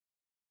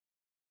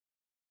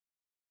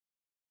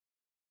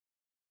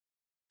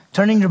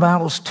Turning your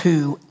Bibles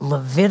to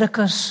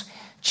Leviticus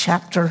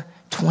chapter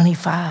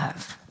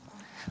 25.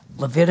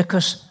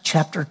 Leviticus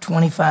chapter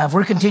 25.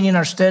 We're continuing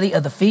our study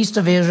of the Feast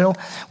of Israel.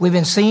 We've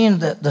been seeing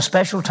the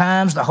special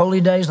times, the holy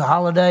days, the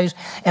holidays.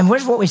 And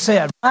here's what we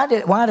said.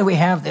 Why do we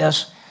have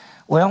this?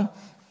 Well,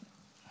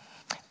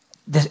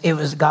 it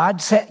was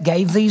God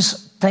gave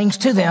these things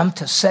to them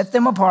to set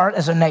them apart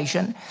as a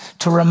nation,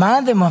 to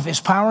remind them of his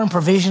power and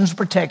provisions,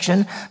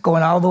 protection,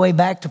 going all the way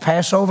back to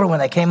Passover when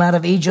they came out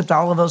of Egypt,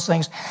 all of those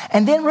things.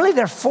 And then really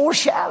they're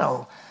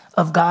foreshadow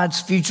of God's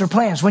future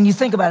plans. When you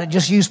think about it,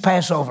 just use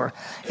Passover.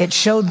 It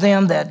showed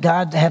them that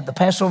God had the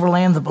Passover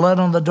lamb, the blood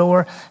on the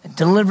door,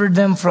 delivered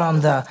them from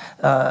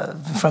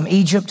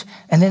Egypt,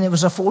 and then it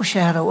was a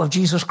foreshadow of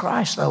Jesus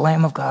Christ, the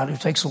Lamb of God who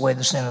takes away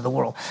the sin of the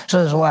world. So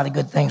there's a lot of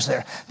good things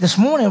there. This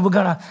morning we're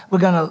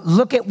gonna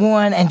look at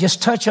one and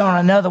just touch on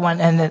another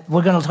one, and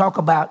we're gonna talk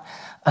about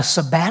a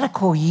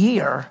sabbatical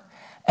year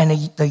and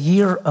the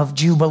year of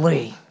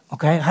Jubilee.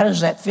 Okay, how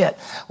does that fit?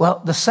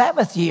 Well, the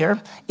Sabbath year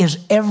is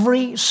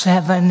every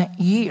 7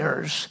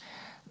 years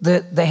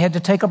that they had to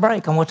take a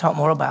break, and we'll talk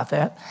more about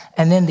that.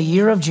 And then the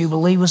year of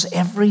Jubilee was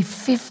every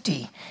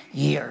 50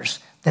 years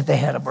that they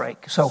had a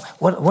break. So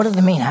what do they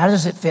mean? How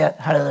does it fit?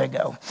 How do they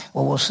go?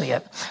 Well, we'll see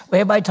it.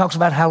 Well, everybody talks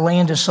about how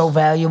land is so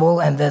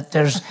valuable and that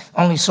there's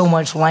only so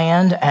much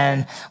land.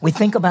 And we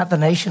think about the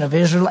nation of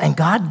Israel, and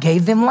God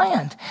gave them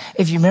land.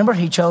 If you remember,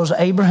 he chose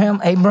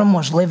Abraham. Abram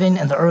was living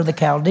in the Ur of the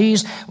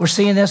Chaldees. We're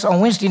seeing this on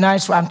Wednesday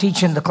nights. I'm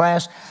teaching the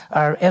class,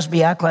 our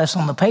SBI class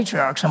on the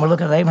patriarchs, and we're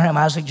looking at Abraham,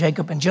 Isaac,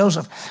 Jacob, and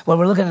Joseph. Well,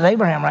 we're looking at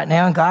Abraham right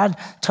now, and God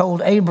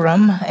told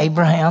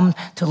Abraham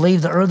to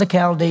leave the Ur of the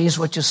Chaldees,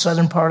 which is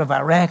southern part of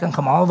Iraq, and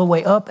come all the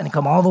way up and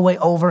come all the way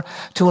over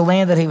to a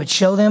land that he would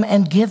show them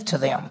and give to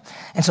them.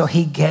 And so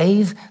he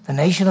gave the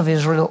nation of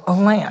Israel a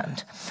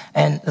land.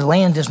 And the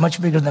land is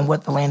much bigger than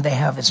what the land they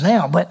have is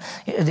now, but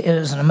it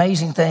is an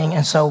amazing thing.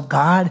 And so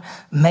God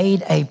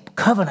made a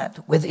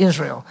covenant with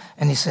Israel,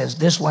 and he says,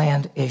 this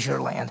land is your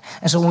land.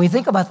 And so when we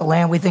think about the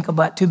land, we think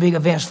about two big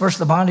events. First,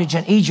 the bondage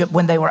in Egypt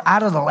when they were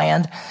out of the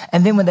land,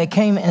 and then when they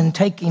came in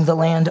taking the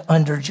land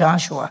under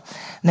Joshua.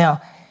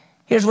 Now,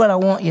 here's what I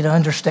want you to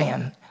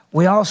understand.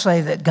 We all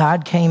say that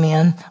God came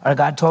in, or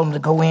God told them to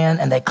go in,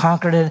 and they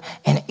conquered it,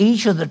 and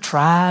each of the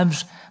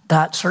tribes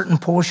got certain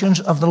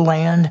portions of the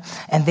land,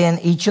 and then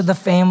each of the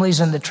families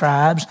in the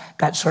tribes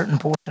got certain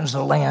portions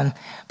of the land.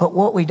 But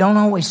what we don't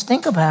always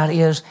think about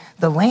is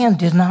the land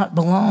did not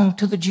belong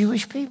to the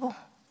Jewish people.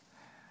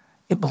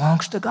 It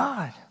belongs to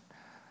God.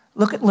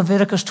 Look at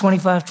Leviticus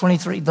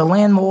 25:23. The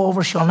land,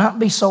 moreover, shall not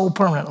be sold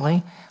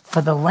permanently,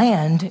 for the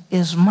land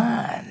is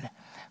mine.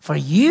 For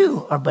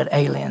you are but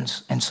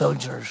aliens and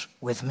sojourners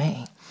with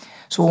me.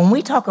 So when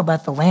we talk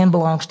about the land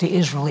belongs to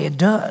Israel, it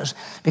does,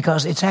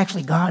 because it's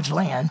actually God's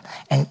land,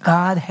 and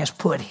God has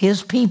put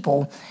his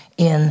people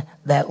in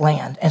that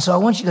land. And so I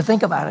want you to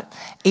think about it.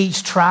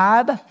 Each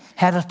tribe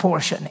had a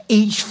portion.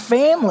 Each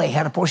family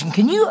had a portion.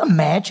 Can you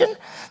imagine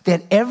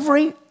that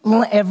every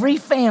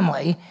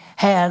family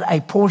had a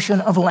portion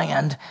of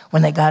land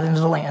when they got into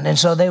the land? And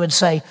so they would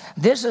say,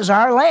 this is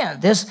our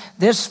land.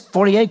 This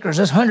 40 acres,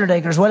 this 100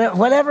 acres,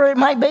 whatever it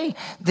might be,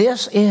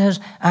 this is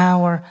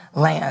our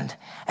land.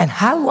 And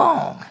how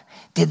long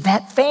did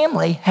that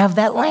family have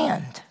that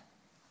land?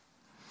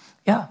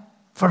 Yeah,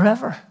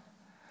 forever.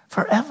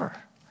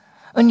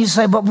 And you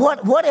say, but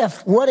what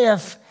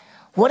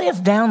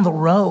if down the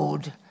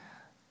road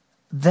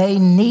they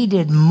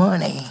needed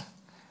money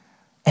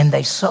and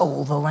they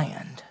sold the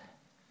land?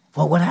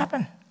 What would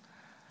happen?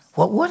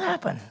 What would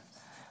happen?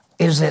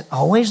 Is it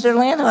always their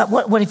land?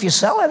 What if you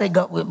sell it?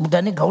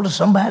 Doesn't it go to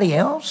somebody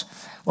else?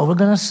 Well, we're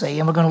going to see,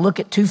 and we're going to look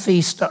at two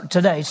feasts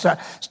today.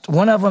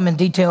 One of them in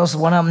details,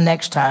 one of them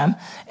next time,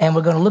 and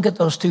we're going to look at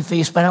those two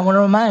feasts. But I want to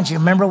remind you,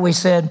 remember we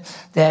said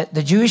that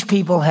the Jewish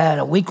people had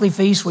a weekly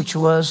feast, which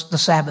was the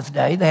Sabbath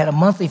day. They had a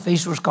monthly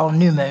feast, which was called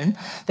New Moon.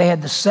 They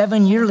had the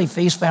 7 yearly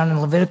feasts found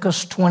in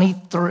Leviticus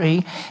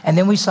 23, and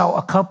then we saw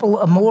a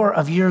couple more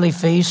of yearly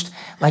feasts,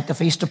 like the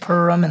Feast of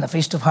Purim and the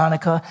Feast of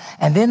Hanukkah.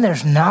 And then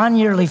there's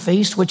non-yearly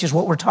feasts, which is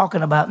what we're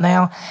talking about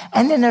now.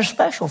 And then there's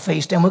special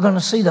feasts, and we're going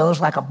to see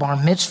those like a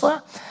bar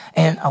mitzvah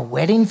and a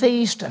wedding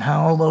feast, and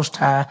how all those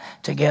tie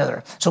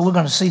together. So we're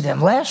going to see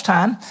them. Last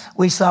time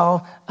we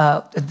saw,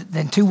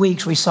 in 2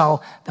 weeks, we saw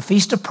the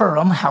Feast of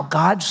Purim, how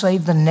God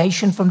saved the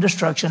nation from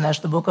destruction. That's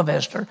the book of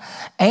Esther.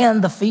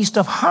 And the Feast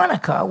of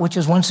Hanukkah, which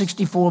is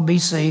 164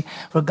 BC,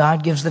 where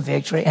God gives the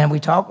victory. And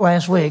we talked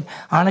last week,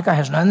 Hanukkah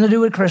has nothing to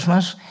do with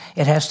Christmas.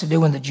 It has to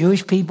do when the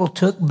Jewish people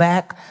took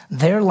back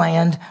their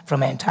land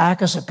from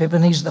Antiochus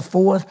Epiphanes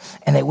IV,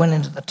 and they went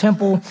into the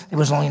temple. There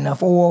was only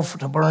enough oil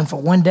to burn for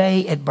 1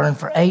 day. It burned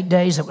for 8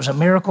 days. It was a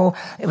miracle.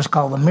 It was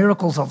called the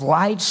Miracles of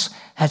Lights.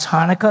 That's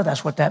Hanukkah.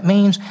 That's what that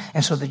means.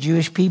 And so the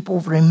Jewish people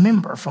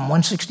remember from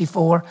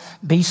 164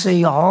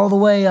 BC all the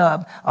way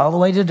up, all the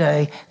way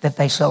today, that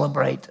they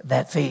celebrate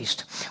that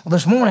feast. Well,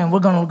 this morning we're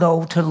going to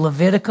go to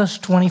Leviticus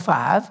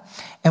 25,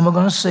 and we're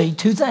going to see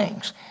two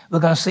things. We're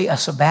going to see a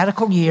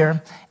sabbatical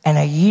year and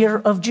a year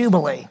of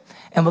Jubilee.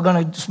 And we're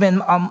going to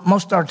spend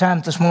most of our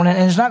time this morning.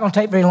 And it's not going to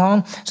take very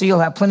long, so you'll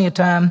have plenty of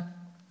time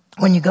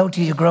when you go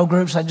to your grow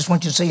groups. I just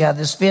want you to see how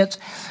this fits.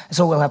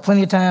 So we'll have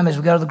plenty of time as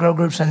we go to the grow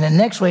groups. And then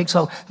next week,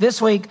 so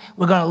this week,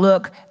 we're going to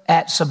look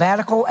at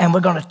sabbatical, and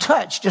we're going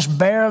to just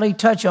barely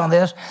touch on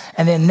this.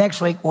 And then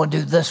next week, we'll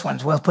do this one.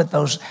 We'll put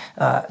those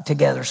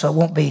together, so it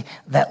won't be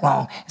that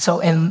long. So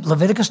in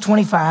Leviticus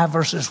 25,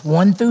 verses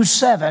 1 through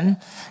 7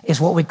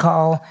 is what we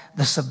call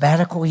the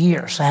sabbatical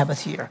year,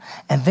 Sabbath year.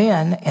 And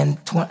then in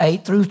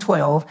 8 through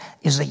 12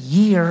 is a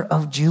year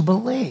of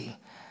Jubilee.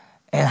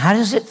 And how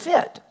does it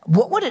fit?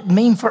 What would it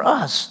mean for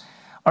us?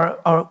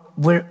 Or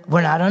we're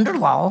not under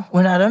law.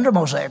 We're not under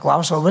Mosaic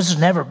law, so this has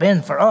never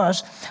been for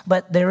us.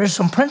 But there is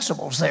some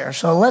principles there.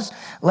 So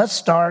let's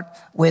start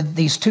with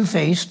these two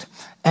feasts.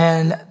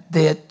 And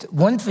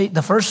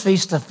the first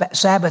feast, the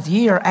Sabbath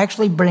year,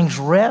 actually brings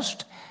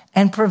rest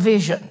and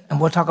provision. And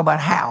we'll talk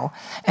about how.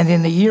 And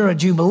then the year of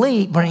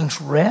Jubilee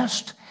brings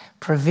rest,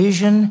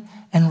 provision,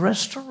 and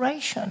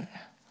restoration.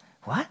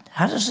 What?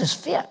 How does this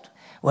fit?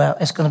 Well,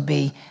 it's going to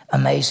be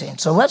amazing.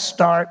 So let's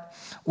start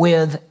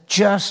with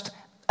just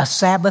a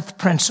Sabbath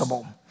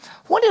principle.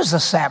 What is a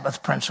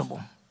Sabbath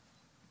principle?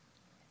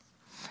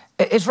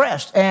 It's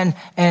rest. And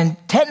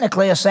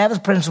technically a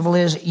Sabbath principle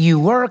is you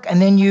work and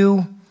then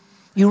you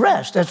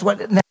rest.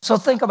 So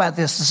think about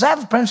this. The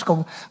Sabbath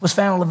principle was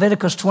found in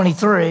Leviticus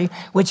 23,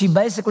 which he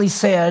basically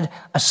said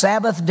a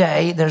Sabbath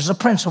day, there's a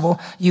principle,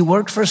 you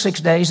work for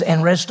 6 days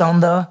and rest on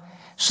the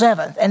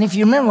seventh. And if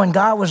you remember when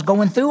God was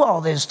going through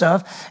all this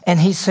stuff, and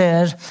he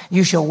says,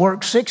 you shall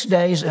work 6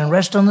 days and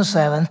rest on the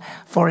seventh,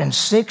 for in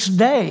 6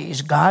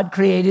 days God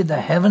created the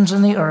heavens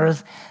and the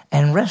earth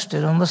and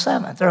rested on the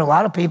seventh. There are a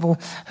lot of people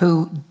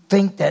who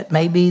think that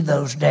maybe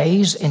those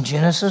days in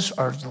Genesis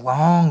are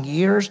long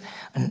years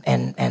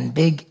and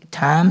big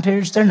time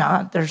periods. They're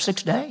not. They're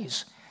 6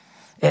 days.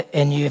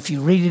 And if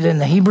you read it in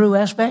the Hebrew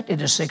aspect,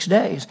 it is 6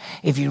 days.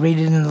 If you read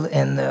it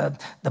in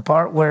the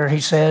part where he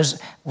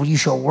says, well, you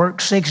shall work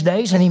 6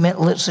 days, and he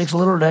meant 6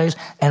 literal days,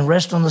 and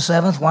rest on the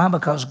seventh. Why?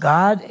 Because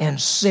God in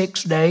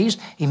 6 days,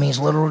 he means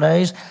literal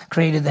days,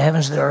 created the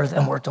heavens and the earth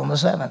and worked on the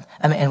seventh.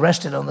 And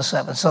rested on the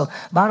seventh. So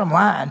bottom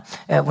line,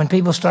 when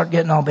people start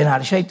getting all bent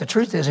out of shape, the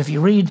truth is if you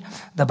read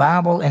the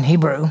Bible in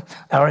Hebrew,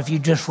 or if you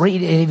just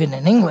read it even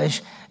in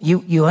English,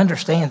 you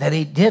understand that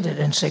he did it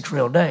in 6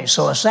 real days.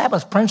 So a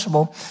Sabbath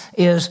principle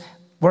is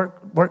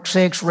work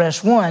 6,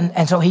 rest 1.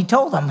 And so he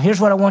told them, here's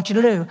what I want you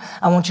to do.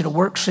 I want you to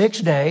work 6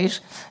 days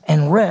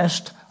and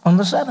rest on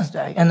the seventh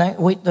day. And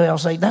they'll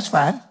say, that's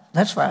fine.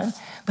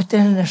 But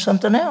then there's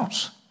something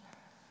else.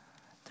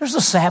 There's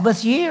a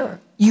Sabbath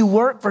year. You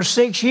work for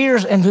 6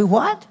 years and do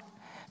what?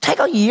 Take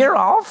a year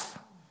off?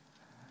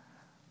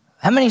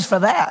 How many's for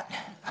that?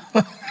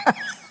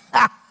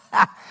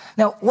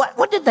 Now,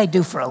 what did they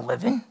do for a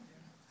living?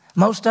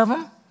 Most of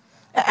them,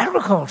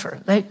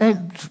 agriculture.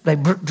 They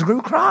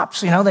grew crops.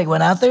 They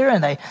went out there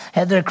and they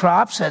had their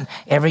crops, and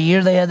every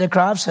year they had their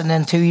crops, and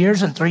then 2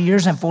 years and 3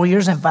 years and 4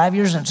 years and 5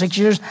 years and 6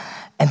 years.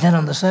 And then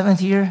on the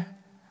seventh year,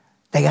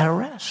 they got to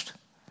rest.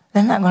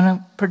 They're not going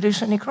to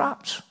produce any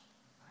crops.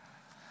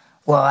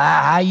 Well,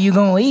 how are you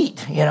going to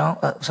eat?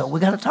 So we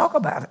got to talk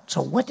about it.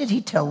 So what did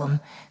he tell them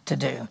to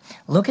do?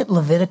 Look at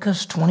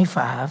Leviticus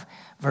 25,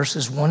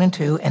 verses 1 and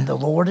 2, and the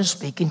Lord is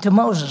speaking to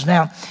Moses.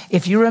 Now,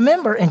 if you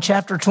remember in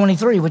chapter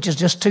 23, which is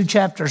just 2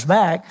 chapters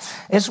back,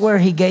 it's where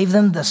he gave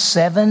them the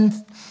 7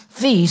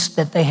 feasts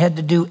that they had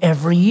to do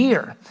every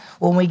year.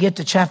 When we get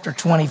to chapter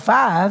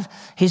 25,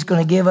 he's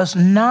going to give us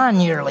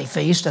non-yearly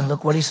feasts, and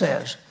look what he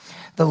says.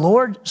 The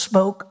Lord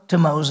spoke to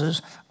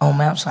Moses on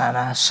Mount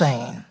Sinai,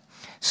 saying,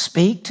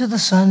 speak to the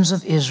sons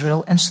of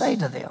Israel and say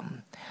to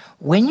them,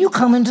 when you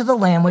come into the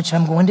land which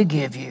I'm going to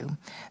give you,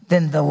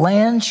 then the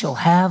land shall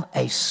have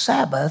a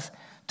Sabbath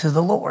to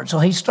the Lord. So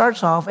he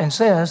starts off and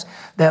says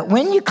that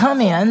when you come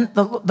in,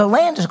 the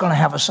land is going to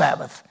have a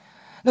Sabbath.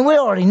 Now, we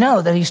already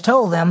know that he's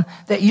told them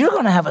that you're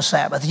going to have a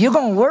Sabbath. You're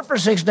going to work for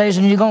 6 days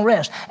and you're going to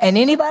rest. And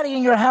anybody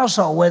in your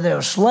household, whether they're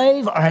a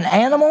slave or an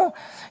animal,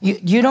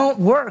 you don't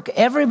work.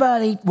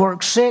 Everybody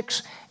works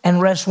 6 and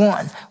rest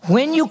 1.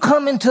 When you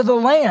come into the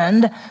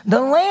land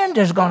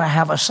is going to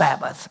have a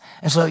Sabbath.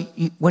 And so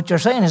what you're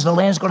saying is the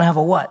land's going to have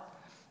a what?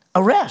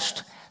 A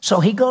rest. So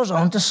he goes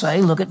on to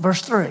say, look at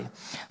verse 3.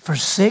 For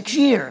 6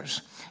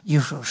 years you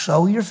shall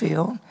sow your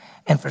field,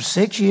 and for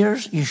 6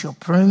 years you shall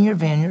prune your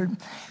vineyard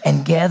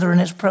and gather in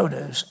its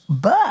produce.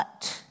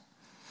 But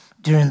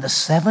during the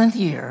 7th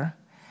year,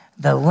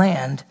 the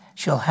land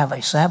shall have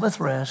a Sabbath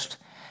rest,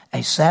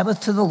 a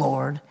Sabbath to the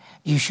Lord.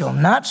 You shall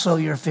not sow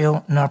your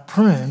field nor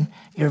prune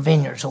your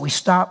vineyard. So we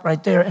stop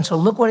right there. And so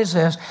look what it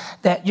says,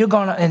 that you're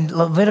going to, in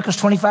Leviticus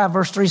 25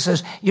 verse 3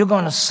 says, you're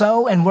going to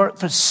sow and work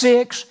for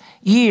 6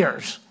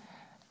 years.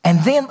 And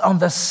then on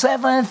the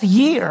 7th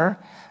year,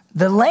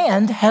 the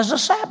land has a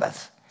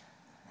Sabbath.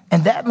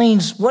 And that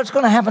means what's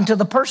going to happen to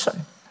the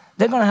person?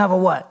 They're going to have a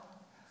what?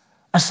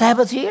 A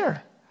Sabbath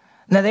year.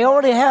 Now, they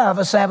already have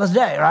a Sabbath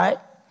day, right?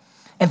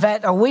 In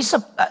fact,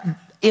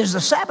 is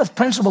the Sabbath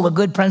principle a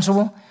good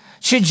principle?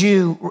 Should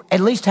you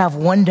at least have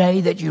one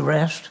day that you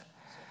rest?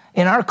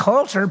 In our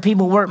culture,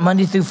 people work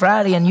Monday through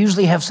Friday and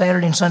usually have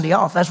Saturday and Sunday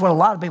off. That's what a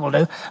lot of people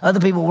do.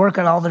 Other people work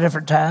at all the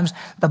different times.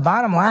 The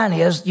bottom line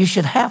is you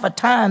should have a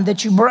time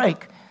that you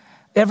break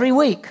every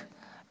week.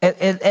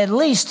 At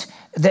least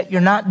that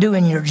you're not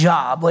doing your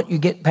job, what you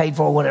get paid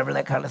for, whatever,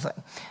 that kind of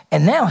thing.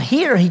 And now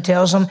here he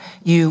tells them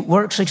you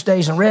work 6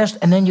 days and rest,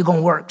 and then you're going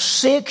to work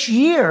 6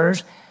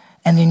 years,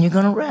 and then you're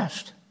going to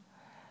rest.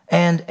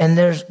 And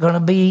there's going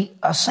to be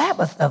a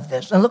Sabbath of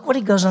this. And look what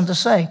he goes on to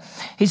say.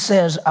 He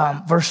says,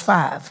 verse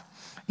 5,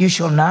 you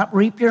shall not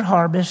reap your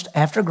harvest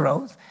after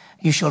growth.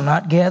 You shall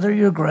not gather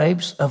your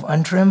grapes of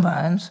untrimmed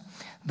vines.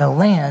 The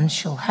land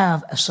shall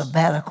have a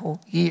sabbatical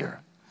year.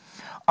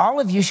 All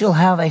of you shall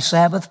have a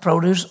Sabbath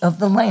produce of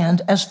the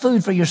land as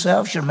food for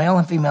yourselves, your male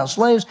and female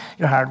slaves,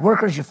 your hired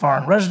workers, your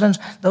foreign residents,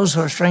 those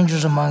who are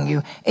strangers among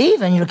you,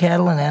 even your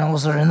cattle and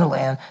animals that are in the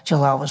land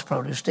shall have his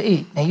produce to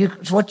eat. Now,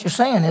 what you're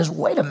saying is,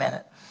 wait a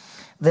minute.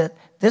 That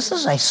this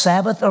is a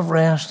Sabbath of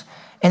rest,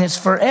 and it's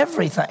for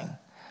everything.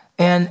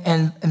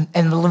 And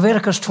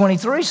Leviticus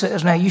 23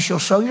 says, now you shall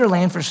sow your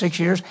land for 6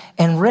 years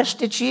and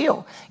rest its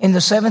yield. In the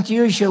 7th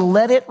year you shall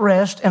let it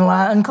rest and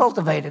lie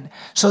uncultivated,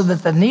 so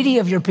that the needy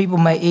of your people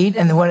may eat,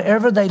 and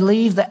whatever they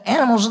leave, the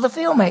animals of the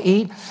field may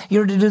eat.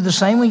 You're to do the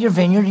same with your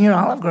vineyard and your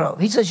olive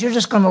grove. He says you're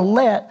just going to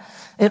let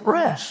it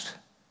rest.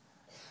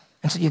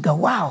 And so you go,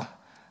 wow.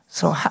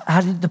 So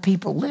how did the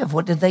people live?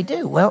 What did they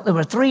do? Well, there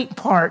were 3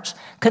 parts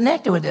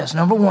connected with this.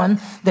 Number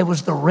 1, there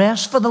was the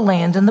rest for the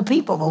land and the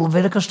people. The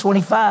Leviticus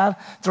 25,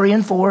 3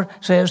 and 4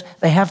 says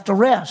they have to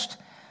rest.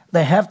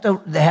 They have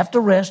to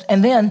rest.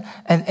 And then,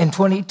 and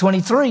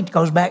 23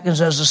 goes back and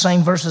says the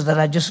same verses that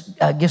I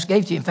just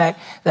gave to you. In fact,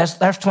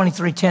 that's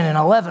 23, 10 and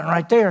 11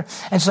 right there.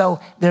 And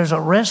so there's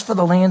a rest for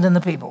the land and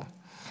the people.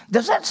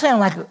 Does that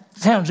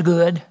sounds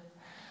good?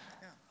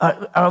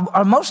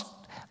 Are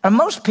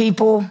most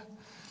people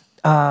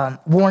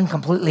worn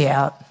completely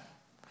out?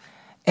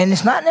 And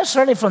it's not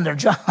necessarily from their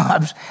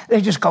jobs. They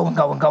just go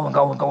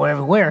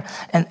everywhere.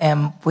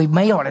 And we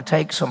may ought to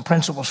take some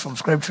principles from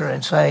Scripture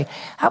and say,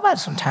 how about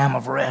some time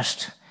of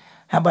rest?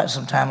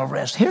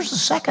 Here's the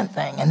second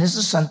thing, and this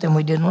is something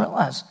we didn't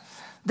realize.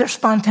 There's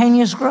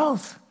spontaneous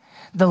growth.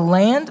 The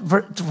land,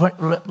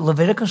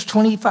 Leviticus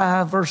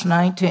 25, verse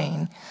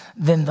 19,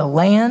 then the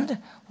land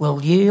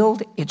will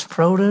yield its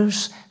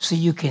produce so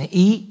you can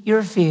eat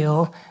your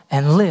fill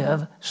and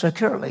live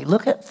securely.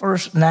 Look at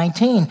verse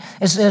 19.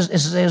 It says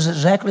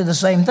exactly the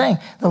same thing.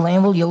 The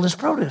land will yield its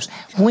produce.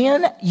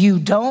 When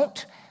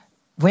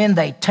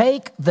they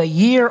take the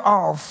year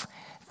off,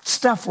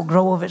 stuff will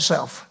grow of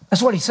itself.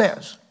 That's what he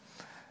says.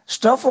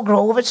 Stuff will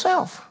grow of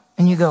itself.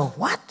 And you go,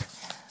 what?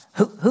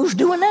 Who's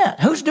doing that?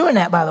 Who's doing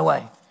that, by the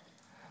way?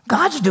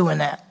 God's doing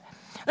that.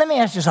 Let me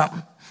ask you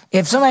something.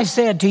 If somebody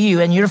said to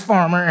you, and you're a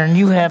farmer, and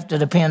you have to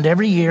depend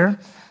every year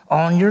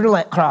on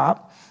your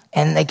crop,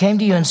 and they came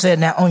to you and said,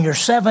 now on your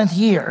 7th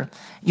year,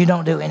 you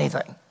don't do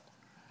anything.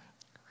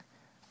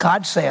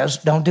 God says,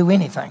 don't do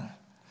anything.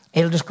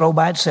 It'll just grow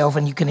by itself,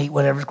 and you can eat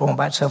whatever's growing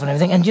by itself and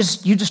everything, and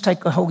you just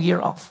take the whole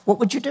year off. What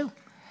would you do?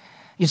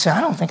 You'd say,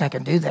 I don't think I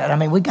can do that. I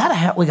mean, we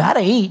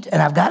gotta eat,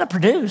 and I've got to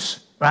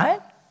produce,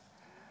 right?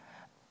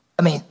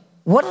 I mean,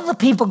 what are the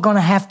people going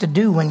to have to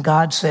do when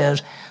God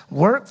says,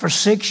 work for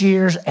 6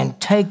 years and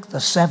take the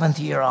 7th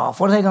year off?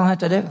 What are they going to have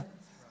to do?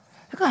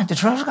 They're going to have to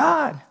trust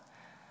God.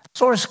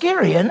 Sort of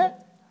scary, isn't it?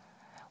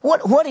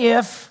 What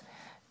if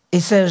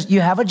it says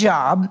you have a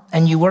job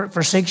and you work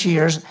for 6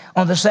 years,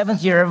 on the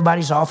 7th year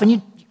everybody's off,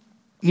 and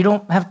you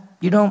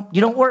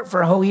don't work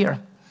for a whole year?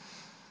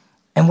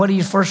 And what are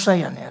you first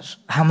saying is,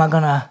 how am I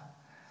going to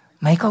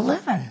make a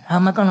living? How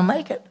am I going to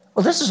make it?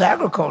 Well, this is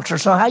agriculture,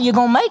 so how are you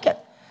going to make it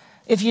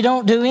if you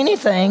don't do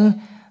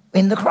anything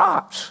in the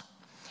crops?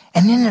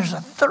 And then there's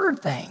a third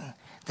thing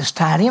that's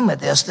tied in with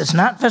this that's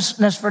not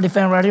necessarily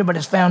found right here, but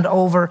it's found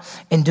over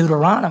in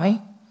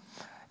Deuteronomy.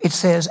 It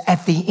says,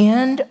 at the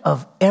end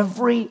of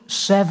every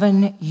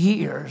 7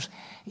 years,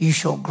 you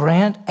shall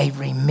grant a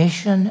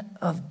remission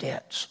of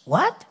debts.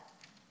 What?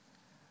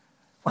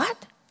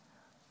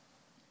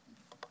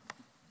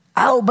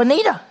 Oh,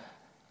 Bonita.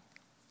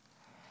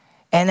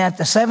 And at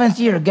the 7th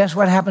year, guess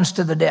what happens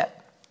to the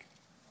debt?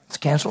 It's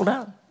canceled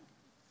out.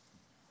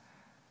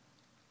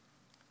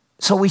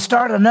 So we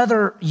start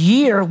another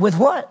year with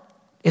what?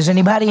 Is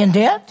anybody in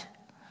debt?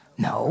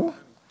 No.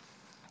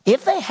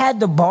 If they had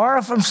to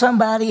borrow from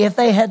somebody, if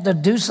they had to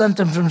do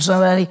something from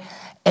somebody,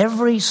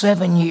 every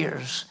 7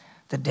 years,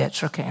 the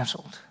debts are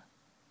canceled.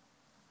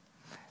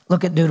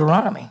 Look at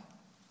Deuteronomy.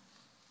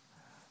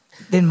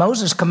 Then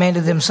Moses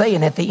commanded them,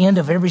 saying, at the end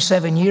of every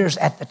 7 years,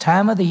 at the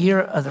time of the year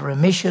of the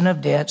remission of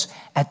debts,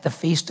 at the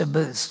Feast of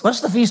Booths.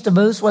 What's the Feast of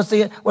Booths? What's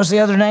the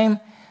other name?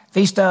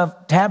 Feast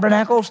of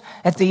Tabernacles.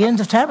 At the end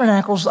of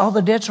Tabernacles, all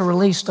the debts are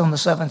released on the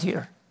 7th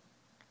year.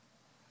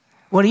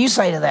 What do you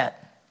say to that?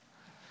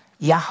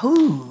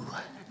 Yahoo! All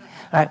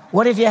right.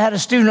 What if you had a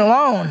student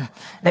loan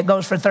that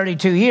goes for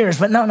 32 years,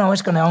 but no,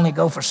 it's going to only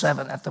go for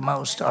 7 at the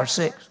most, or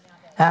 6?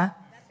 Huh?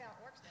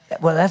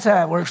 Well, that's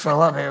how it works for a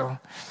lot of people.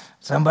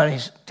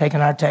 Somebody's taking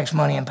our tax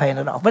money and paying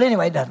it off. But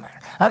anyway, it doesn't matter.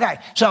 Okay,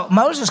 so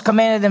Moses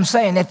commanded them,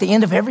 saying, at the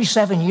end of every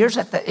 7 years,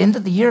 at the end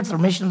of the year, at the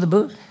remission of the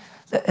booth,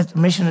 at the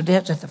remission of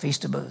debts, at the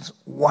Feast of Booths.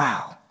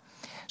 Wow.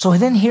 So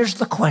then here's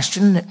the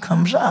question that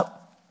comes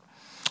up.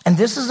 And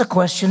this is the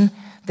question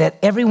that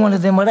every one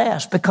of them would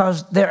ask,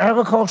 because they're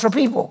agricultural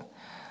people.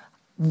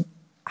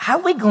 How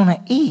are we going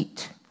to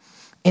eat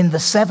in the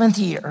 7th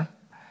year?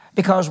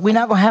 Because we're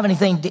not going to have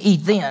anything to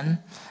eat then.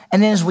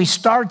 And then as we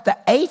start the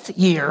 8th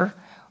year,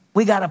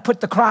 we got to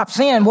put the crops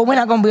in. Well, we're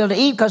not going to be able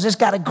to eat because it's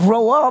got to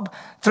grow up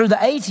through the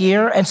 8th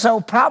year. And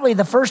so probably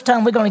the first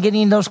time we're going to get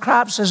any of those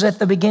crops is at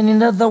the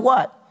beginning of the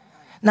what?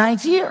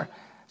 9th year.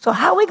 So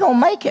how are we going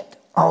to make it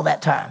all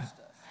that time?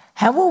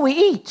 How will we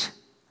eat?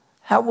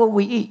 How will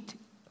we eat?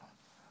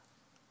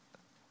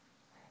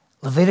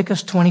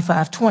 Leviticus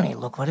 25:20.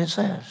 Look what it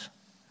says.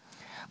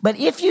 But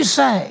if you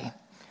say,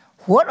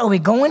 what are we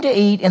going to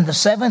eat in the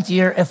 7th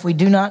year if we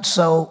do not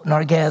sow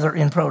nor gather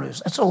in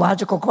produce? That's a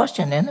logical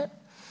question, isn't it?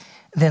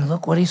 Then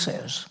look what he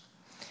says.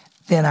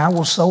 Then I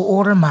will so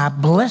order my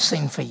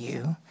blessing for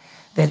you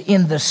that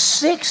in the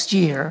 6th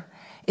year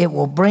it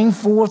will bring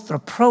forth the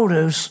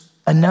produce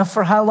enough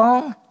for how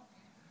long?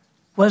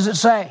 What does it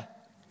say?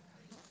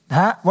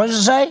 What does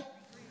it say?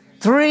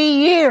 3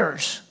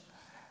 years.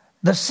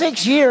 The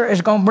 6th year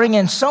is going to bring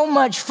in so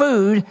much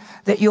food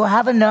that you'll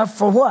have enough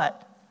for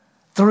what?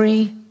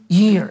 3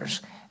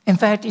 years. In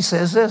fact, he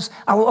says this,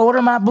 I will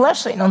order my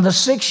blessing. On the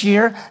 6th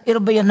year,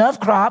 it'll be enough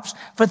crops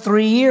for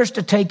 3 years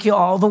to take you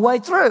all the way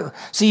through.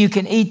 So you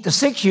can eat the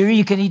 6th year,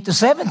 you can eat the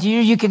 7th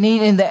year, you can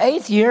eat in the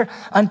 8th year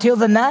until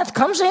the 9th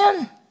comes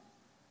in.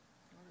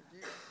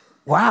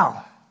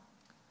 Wow.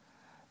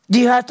 Do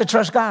you have to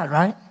trust God,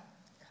 right?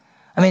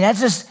 I mean, that's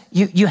just,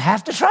 you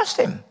have to trust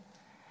him.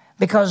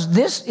 Because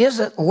this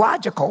isn't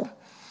logical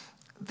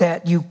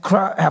that you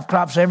have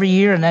crops every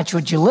year and that's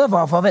what you live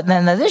off of it.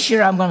 And then this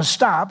year I'm going to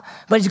stop,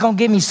 but he's going to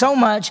give me so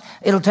much,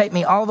 it'll take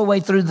me all the way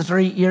through the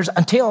 3 years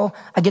until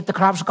I get the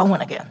crops going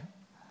again.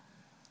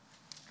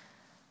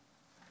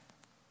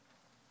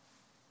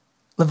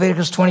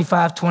 Leviticus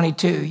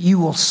 25:22, you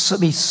will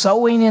be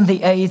sowing in the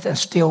 8th and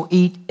still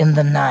eat in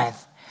the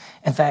 9th.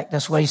 In fact,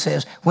 that's what he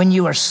says. When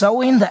you are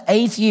sowing the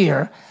 8th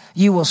year,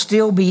 you will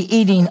still be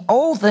eating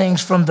old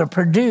things from the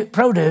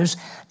produce,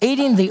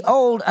 eating the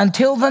old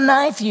until the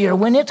 9th year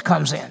when it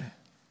comes in.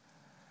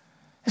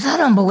 Is that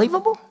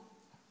unbelievable?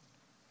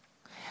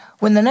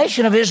 When the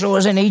nation of Israel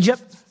was in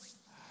Egypt,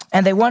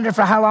 and they wandered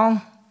for how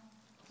long?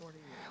 40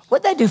 years.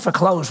 What did they do for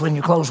clothes when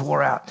your clothes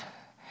wore out?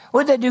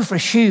 What did they do for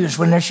shoes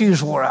when their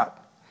shoes wore out?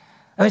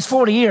 I mean, it's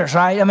 40 years,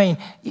 right? I mean,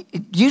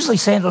 usually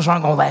sandals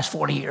aren't going to last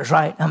 40 years,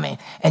 right? I mean,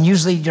 and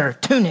usually your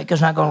tunic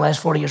is not going to last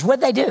 40 years. What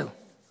did they do?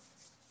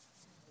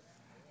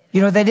 You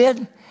know what they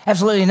did?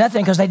 Absolutely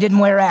nothing, because they didn't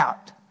wear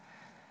out.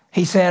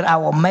 He said, I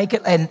will make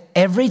it, and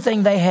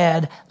everything they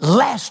had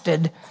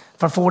lasted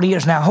for 40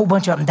 years. Now, a whole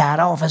bunch of them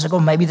died off. As I go,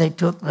 maybe they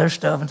took their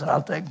stuff and said,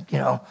 I'll take,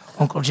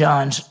 Uncle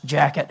John's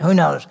jacket. Who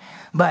knows?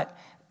 But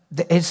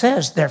it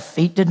says their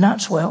feet did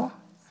not swell.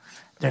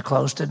 Their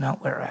clothes did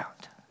not wear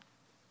out.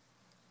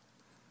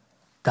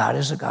 God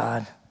is a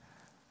God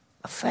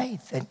of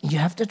faith, and you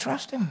have to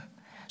trust him.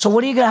 So how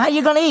are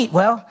you going to eat?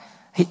 Well,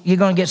 you're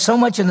going to get so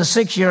much in the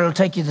 6th year, it'll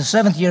take you the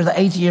 7th year, the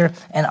 8th year,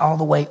 and all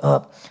the way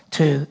up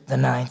to the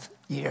 9th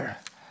year.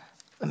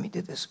 Let me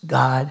do this.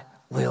 God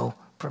will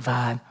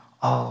provide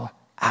all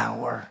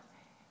our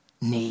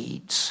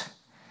needs.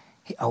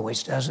 He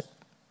always does it.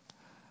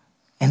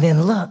 And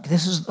then look,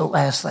 this is the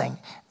last thing.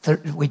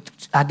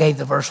 I gave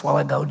the verse a while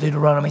ago,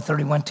 Deuteronomy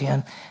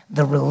 31:10,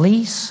 the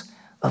release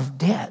of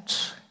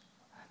debts.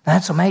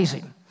 That's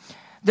amazing.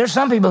 There's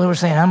some people who are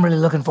saying, I'm really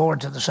looking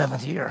forward to the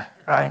 7th year,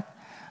 right?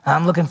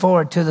 I'm looking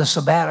forward to the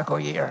sabbatical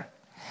year.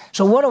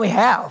 So what do we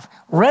have?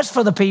 Rest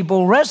for the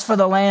people, rest for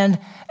the land,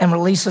 and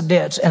release of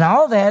debts. And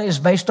all that is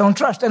based on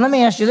trust. And let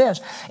me ask you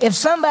this. If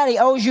somebody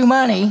owes you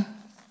money,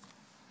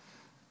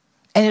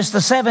 and it's the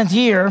 7th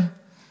year,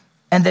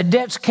 and the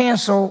debt's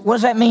canceled, what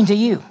does that mean to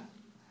you?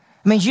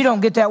 It means you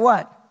don't get that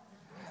what?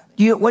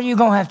 What are you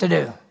going to have to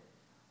do?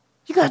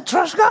 You got to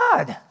trust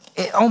God.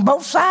 On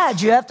both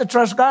sides, you have to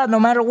trust God no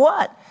matter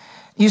what.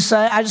 You say,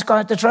 I just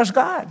going to have to trust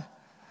God.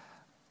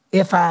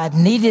 If I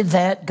needed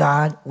that,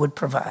 God would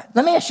provide.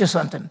 Let me ask you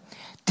something.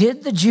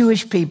 Did the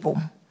Jewish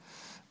people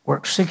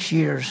work 6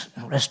 years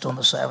and rest on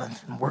the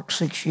 7th, and work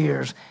 6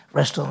 years,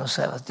 rest on the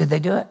 7th? Did they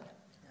do it?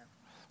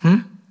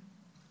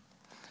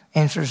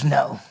 Answer is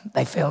no.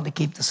 They failed to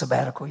keep the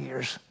sabbatical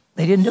years.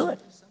 They didn't do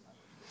it.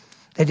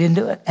 They didn't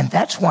do it. And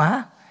that's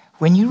why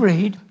when you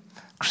read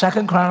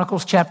 2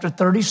 Chronicles chapter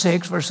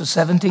 36, verses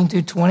 17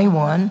 through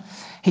 21,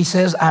 he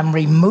says, I'm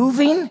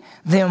removing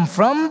them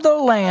from the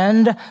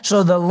land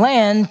so the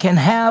land can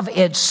have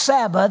its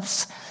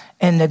Sabbaths,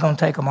 and they're going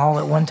to take them all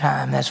at one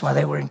time. That's why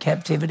they were in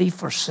captivity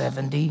for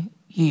 70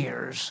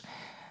 years.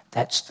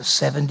 That's the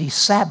 70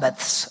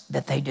 Sabbaths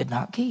that they did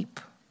not keep.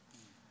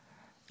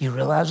 You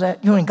realize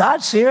that? You mean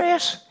God's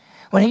serious?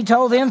 When he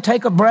told them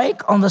take a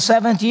break on the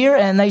 7th year,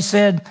 and they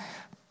said,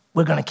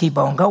 we're going to keep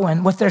on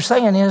going. What they're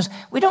saying is,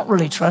 we don't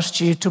really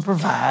trust you to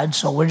provide,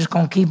 so we're just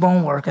going to keep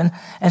on working.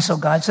 And so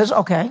God says,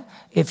 okay,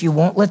 if you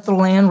won't let the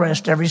land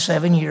rest every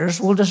 7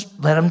 years, we'll just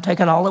let them take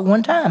it all at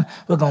one time.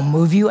 We're going to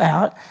move you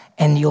out,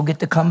 and you'll get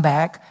to come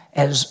back,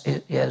 as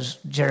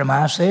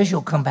Jeremiah says,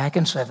 you'll come back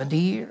in 70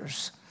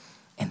 years.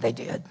 And they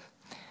did.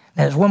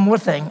 Now, there's one more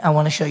thing I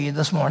want to show you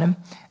this morning,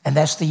 and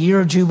that's the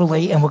year of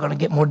Jubilee, and we're going to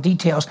get more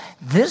details.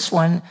 This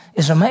one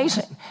is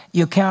amazing.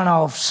 You count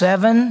off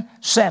 7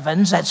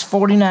 sevens, that's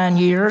 49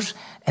 years,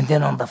 and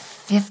then on the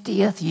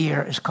 50th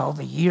year is called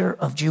the year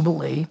of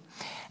Jubilee.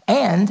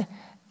 And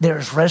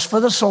there's rest for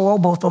the soil,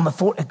 both on the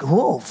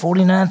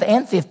 49th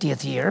and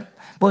 50th year.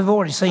 But we've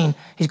already seen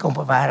he's going to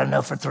provide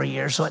enough for 3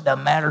 years, so it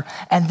doesn't matter.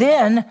 And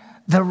then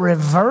the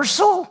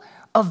reversal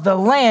of the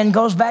land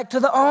goes back to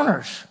the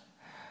owners.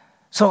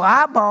 So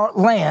I bought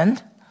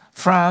land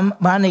from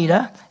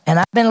Bonita, and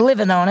I've been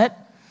living on it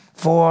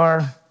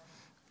for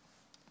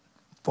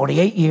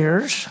 48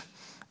 years,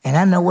 and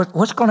I know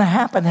what's going to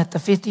happen at the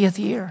 50th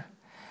year.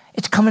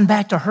 It's coming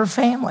back to her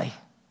family.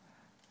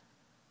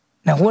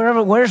 Now,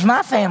 where's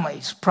my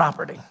family's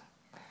property?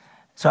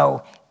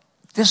 So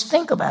just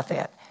think about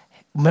that.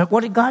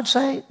 What did God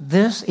say?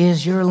 This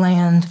is your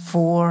land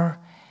forever.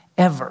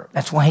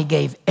 That's why he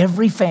gave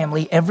every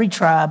family, every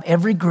tribe,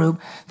 every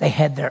group, they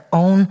had their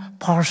own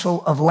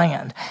parcel of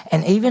land.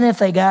 And even if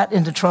they got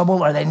into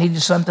trouble or they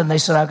needed something, they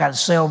said, I've got to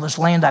sell this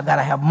land, I've got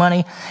to have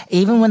money.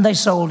 Even when they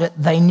sold it,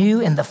 they knew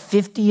in the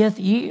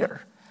 50th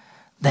year,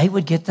 they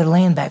would get their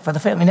land back for the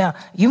family. Now,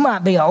 you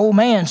might be an old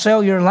man,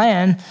 sell your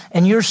land,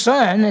 and your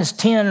son is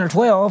 10 or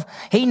 12.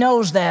 He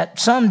knows that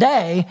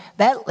someday,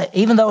 that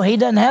even though he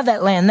doesn't have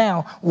that land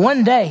now,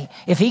 one day,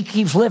 if he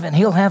keeps living,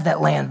 he'll have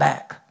that land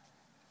back.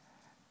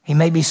 He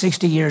may be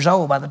 60 years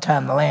old by the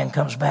time the land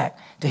comes back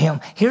to him.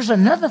 Here's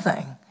another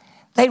thing.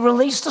 They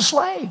released the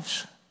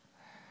slaves.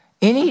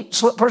 Any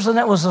person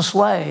that was a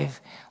slave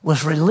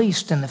was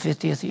released in the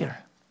 50th year.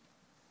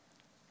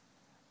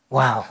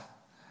 Wow.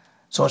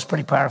 So it's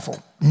pretty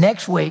powerful.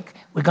 Next week,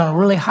 we're going to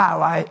really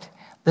highlight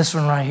this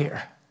one right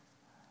here.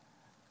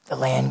 The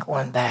land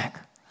going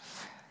back.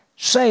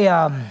 Say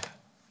I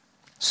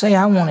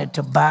wanted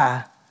to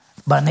buy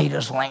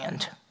Bonita's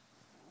land.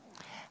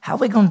 How are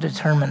we going to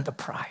determine the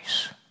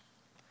price?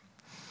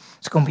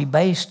 It's going to be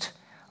based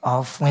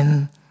off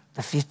when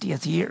the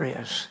 50th year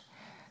is.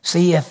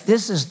 See, if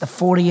this is the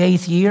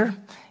 48th year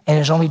and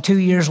there's only 2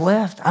 years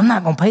left, I'm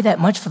not going to pay that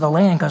much for the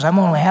land because I'm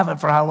only have it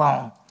for how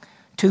long?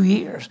 2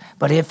 years.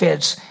 But if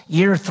it's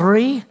year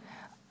 3,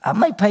 I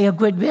may pay a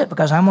good bit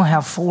because I'm going to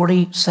have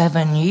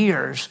 47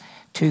 years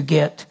to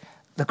get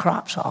the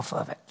crops off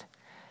of it.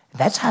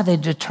 That's how they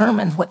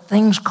determine what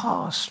things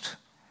cost.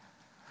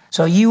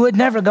 So you would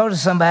never go to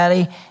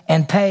somebody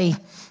and pay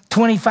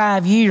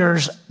 25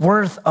 years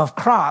worth of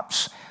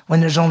crops when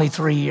there's only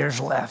 3 years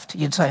left.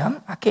 You'd say,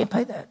 I can't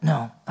pay that.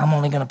 No, I'm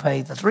only going to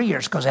pay the 3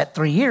 years because at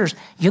 3 years,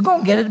 you're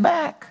going to get it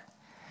back.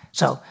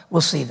 So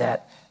we'll see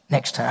that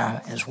next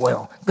time as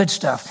well. Good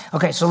stuff.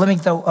 Okay, so let me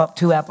throw up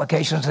 2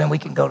 applications and then we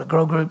can go to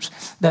grow groups.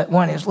 That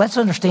one is, let's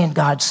understand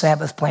God's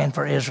Sabbath plan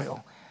for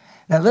Israel.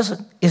 Now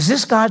listen, is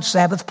this God's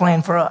Sabbath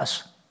plan for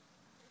us?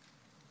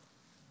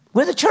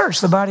 We're the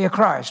church, the body of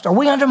Christ. Are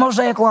we under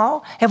Mosaic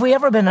law? Have we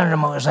ever been under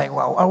Mosaic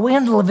law? Are we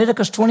under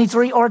Leviticus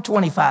 23 or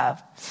 25?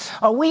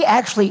 Are we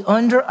actually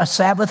under a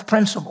Sabbath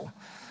principle?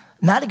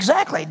 Not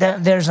exactly.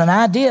 There's an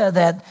idea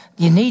that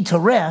you need to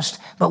rest,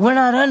 but we're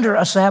not under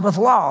a Sabbath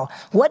law.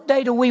 What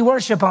day do we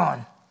worship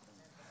on?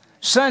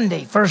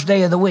 Sunday, first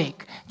day of the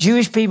week.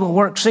 Jewish people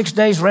work 6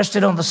 days,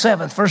 rested on the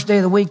 7th. First day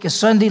of the week is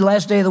Sunday,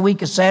 last day of the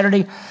week is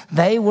Saturday.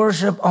 They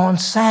worship on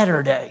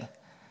Saturday,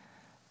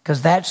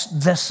 because that's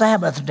the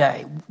Sabbath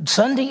day.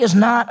 Sunday is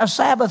not a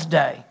Sabbath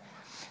day.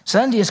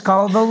 Sunday is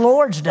called the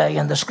Lord's Day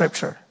in the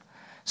Scripture.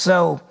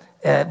 So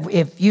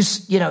if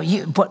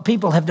what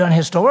people have done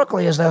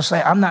historically is they'll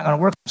say, I'm not going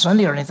to work on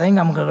Sunday or anything.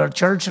 I'm going to go to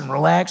church and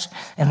relax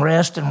and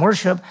rest and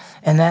worship,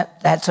 and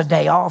that's a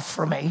day off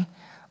for me.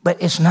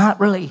 But it's not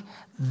really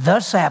the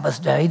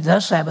Sabbath day. The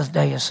Sabbath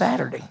day is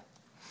Saturday.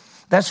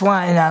 That's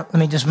why, let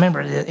me just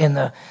remember in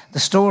the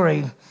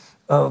story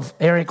of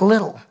Eric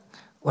Little,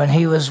 when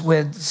he was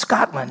with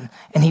Scotland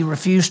and he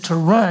refused to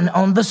run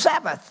on the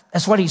Sabbath.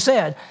 That's what he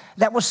said.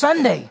 That was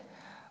Sunday.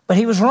 But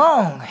he was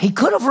wrong. He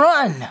could have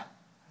run.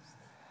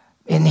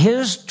 In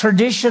his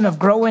tradition of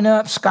growing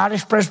up,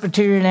 Scottish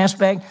Presbyterian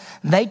aspect,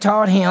 they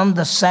taught him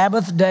the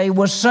Sabbath day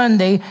was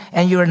Sunday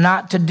and you are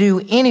not to do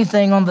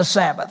anything on the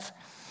Sabbath.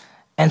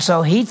 And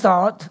so he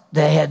thought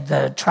they had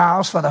the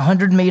trials for the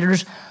 100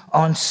 meters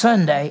on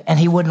Sunday and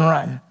he wouldn't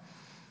run.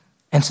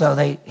 And so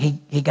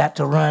he got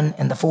to run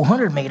in the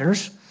 400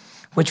 meters,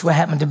 which would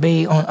happen to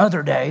be on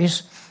other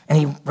days, and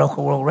he broke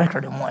a world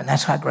record in one.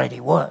 That's how great he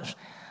was.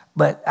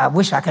 But I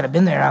wish I could have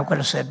been there. I could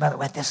have said, by the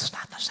way, this is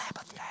not the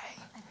Sabbath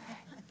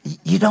day.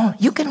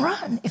 You can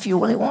run if you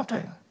really want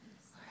to.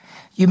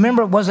 You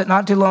remember, was it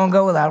not too long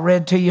ago that I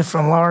read to you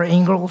from Laura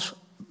Ingalls,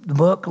 the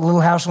book, Little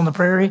House on the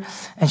Prairie,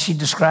 and she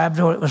described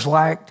what it was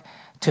like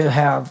to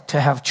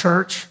have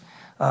church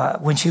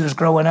when she was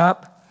growing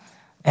up,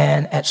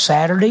 and at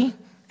Saturday,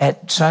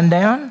 at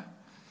sundown.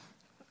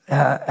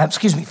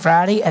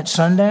 Friday at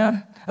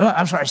sundown.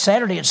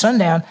 Saturday at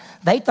sundown.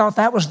 They thought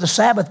that was the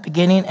Sabbath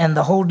beginning, and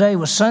the whole day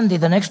was Sunday.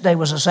 The next day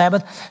was a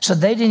Sabbath. So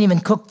they didn't even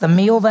cook the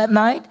meal that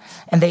night,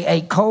 and they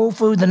ate cold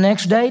food the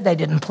next day. They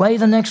didn't play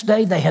the next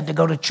day. They had to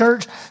go to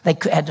church. They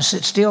had to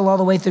sit still all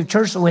the way through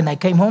church. So when they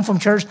came home from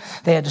church,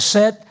 they had to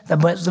sit. The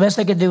best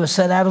they could do was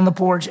sit out on the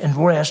porch and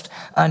rest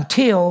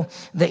until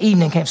the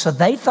evening came. So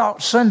they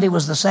thought Sunday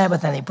was the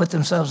Sabbath, and they put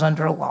themselves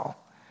under a law.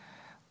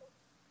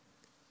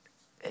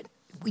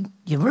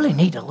 You really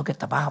need to look at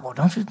the Bible.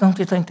 Don't you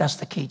think that's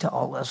the key to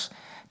all this?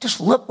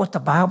 Just look what the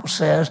Bible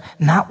says,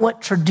 not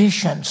what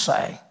traditions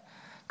say.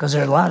 Because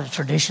there are a lot of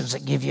traditions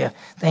that give you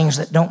things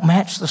that don't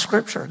match the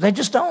Scripture. They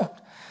just don't.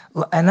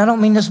 And I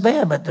don't mean this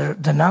bad, but there are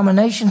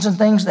denominations and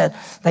things that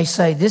they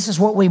say, this is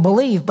what we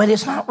believe, but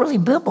it's not really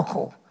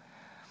biblical.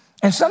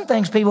 And some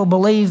things people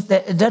believe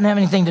that it doesn't have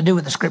anything to do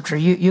with the Scripture.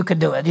 You could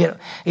do it.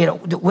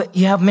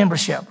 You have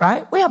membership,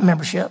 right? We have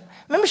membership.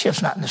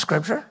 Membership's not in the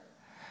Scripture.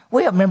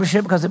 We have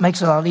membership because it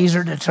makes it a lot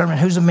easier to determine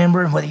who's a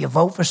member and whether you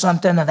vote for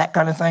something and that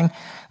kind of thing.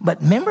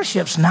 But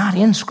membership's not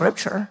in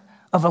Scripture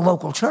of a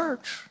local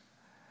church.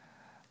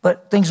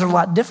 But things are a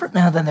lot different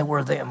now than they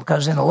were then,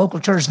 because in the local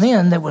church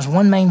then, there was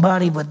one main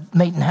body with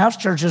meeting house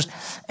churches,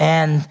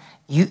 and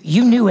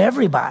you knew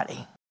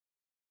everybody.